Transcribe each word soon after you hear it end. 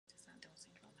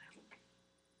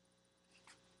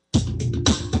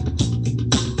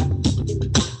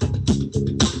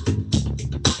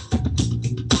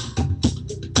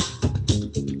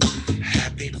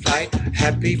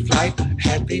happy flight,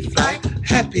 happy flight,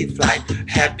 happy flight,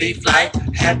 happy flight,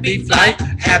 happy flight,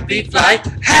 happy flight,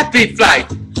 happy flight.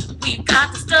 We've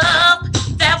got the stuff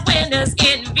that winners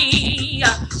envy.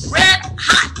 Red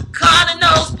hot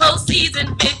Cardinals postseason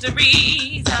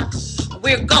victories.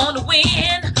 We're gonna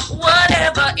win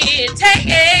whatever it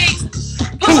takes.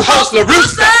 Pujols La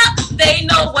Russa. They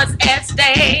know what's at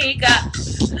stake.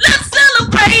 Let's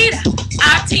celebrate.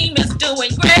 Our team is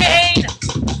doing great.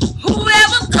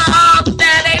 Whoever thought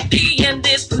that they'd be in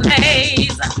this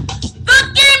place? The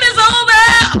game is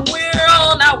over. We're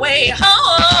on our way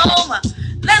home.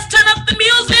 Let's turn up the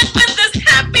music with this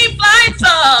happy flight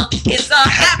song. It's a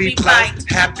happy flight.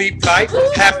 Happy flight,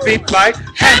 happy flight,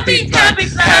 happy flight, Happy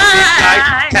flight.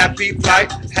 happy flight, happy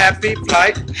flight, happy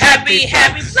flight,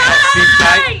 Happy flight.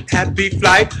 happy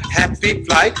flight, happy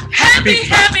flight, Happy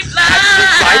happy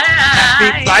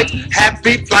flight,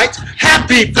 happy flight,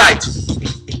 happy flight.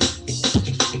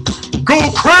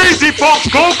 Go crazy, folks,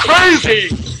 go crazy.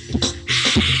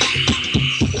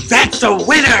 That's a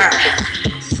winner.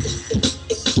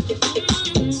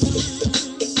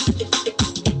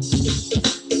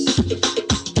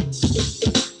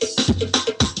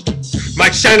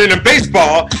 Mike Shannon in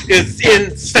baseball is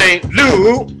in St.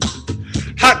 Louis.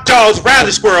 Hot dogs,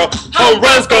 rally squirrel, home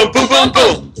runs going boom, boom,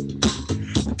 boom.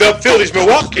 The Phillies,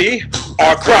 Milwaukee,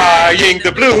 are crying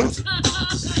the blues.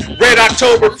 Red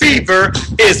October fever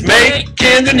is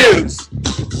making the news.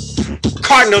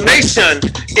 Cardinal Nation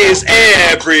is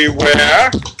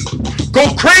everywhere.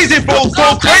 Go crazy, folks,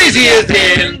 go crazy is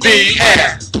in the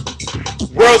air.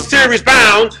 World Series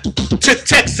bound to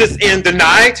Texas in the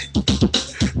night.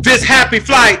 This happy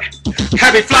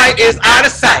flight is out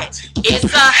of sight. It's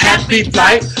a happy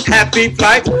flight, happy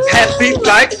flight, happy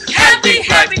flight, happy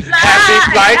flight, happy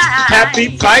flight,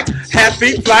 happy flight,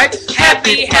 happy flight,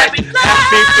 happy flight,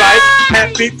 happy flight,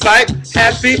 happy flight,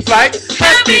 happy flight,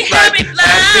 happy flight,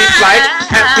 happy flight,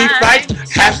 happy flight,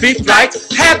 happy flight,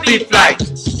 happy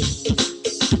flight.